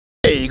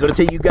gonna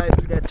take you guys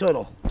through that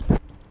tunnel.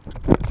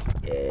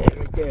 Yeah,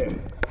 right there.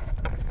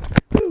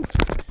 Woo.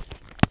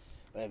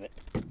 Wait a minute.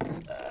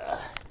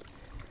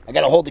 I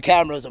gotta hold the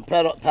camera as I'm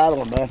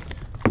paddling, man.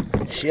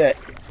 Shit.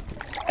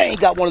 I ain't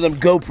got one of them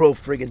GoPro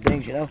friggin'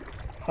 things, you know?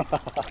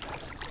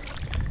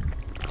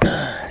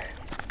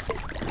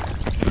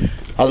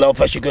 I don't know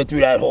if I should go through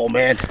that hole,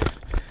 man.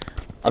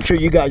 I'm sure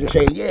you guys are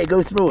saying, yeah,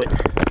 go through it.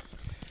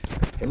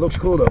 It looks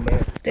cool though,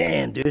 man.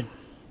 Damn, dude.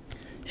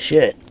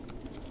 Shit.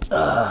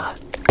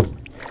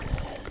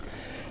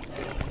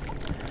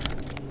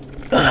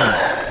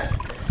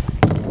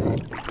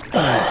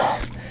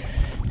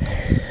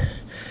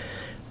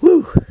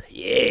 Woo.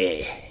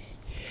 Yeah.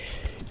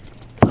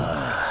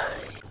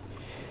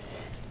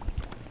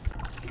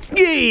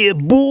 Yeah,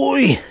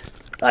 boy.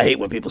 I hate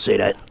when people say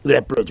that. Look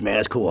at that bridge, man.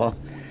 That's cool, huh?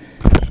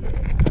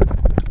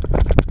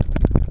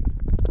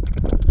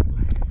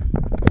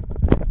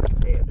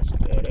 Damn, this is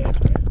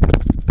badass, man.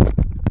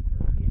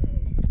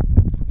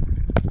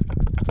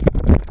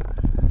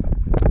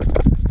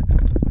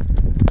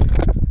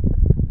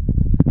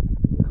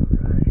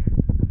 Alright.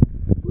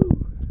 Woo.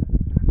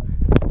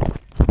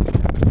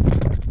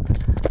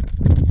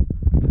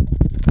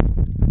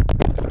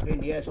 Pain in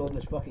the ass holding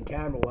this fucking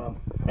camera while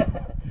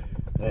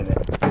wait a minute.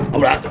 I'm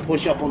gonna have to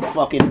push up on the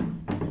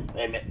fucking.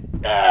 Wait a minute.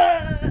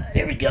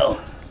 There we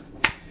go.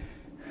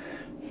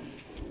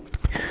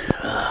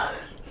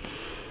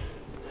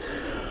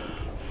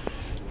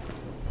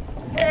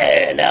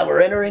 And now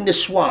we're entering the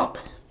swamp.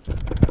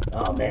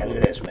 Oh man, look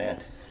at this,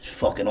 man. It's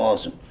fucking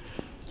awesome.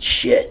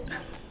 Shit.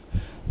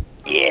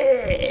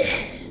 Yeah.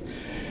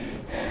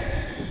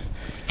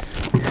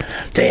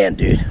 Damn,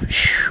 dude.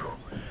 Whew.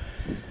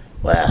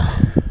 Wow.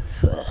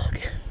 Fuck.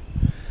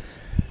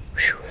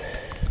 Whew.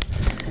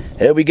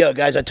 There we go,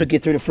 guys. I took you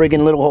through the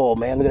friggin' little hole,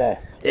 man. Look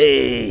at that.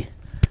 Hey.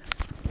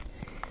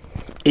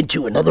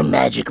 Into another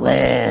magic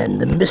land.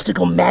 The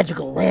mystical,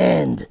 magical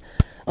land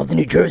of the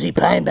New Jersey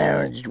Pine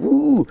Barrens.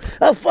 Woo.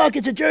 Oh, fuck.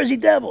 It's a Jersey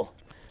Devil.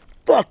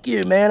 Fuck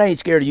you, man. I ain't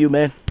scared of you,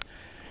 man.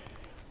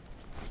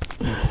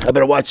 I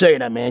better watch saying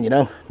that, man, you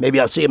know? Maybe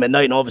I'll see him at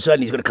night and all of a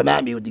sudden he's going to come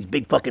at me with these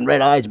big fucking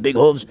red eyes and big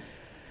hooves.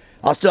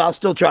 I'll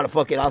still try to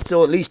fucking, I'll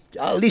at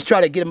least try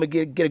to get him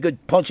get a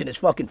good punch in his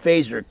fucking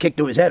face or a kick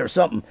to his head or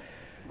something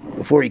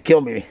before he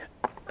kill me.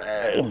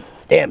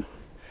 Damn.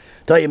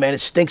 Tell you, man, it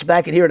stinks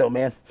back in here though,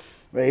 man.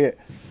 Right here.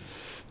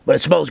 But it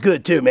smells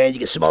good too, man. You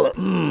can smell it.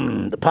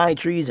 The pine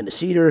trees and the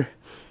cedar.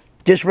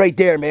 Just right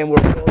there, man,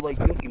 where it's all like,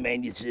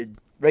 man, it's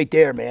right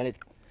there, man. It,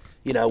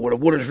 you know, where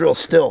the water's real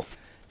still.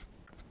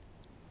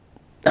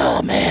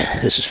 Oh,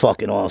 man, this is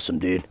fucking awesome,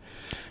 dude.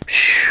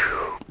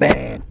 Whew,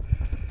 man.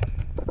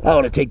 I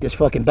want to take this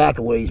fucking back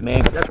a ways,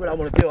 man. That's what I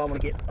want to do. I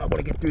want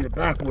to get through the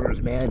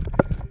backwaters, man.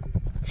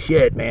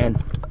 Shit,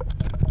 man.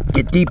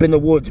 Get deep in the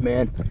woods,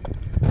 man.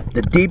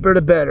 The deeper,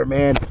 the better,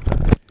 man.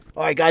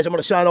 All right, guys, I'm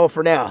going to sign off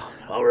for now.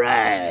 All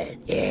right.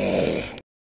 Yeah.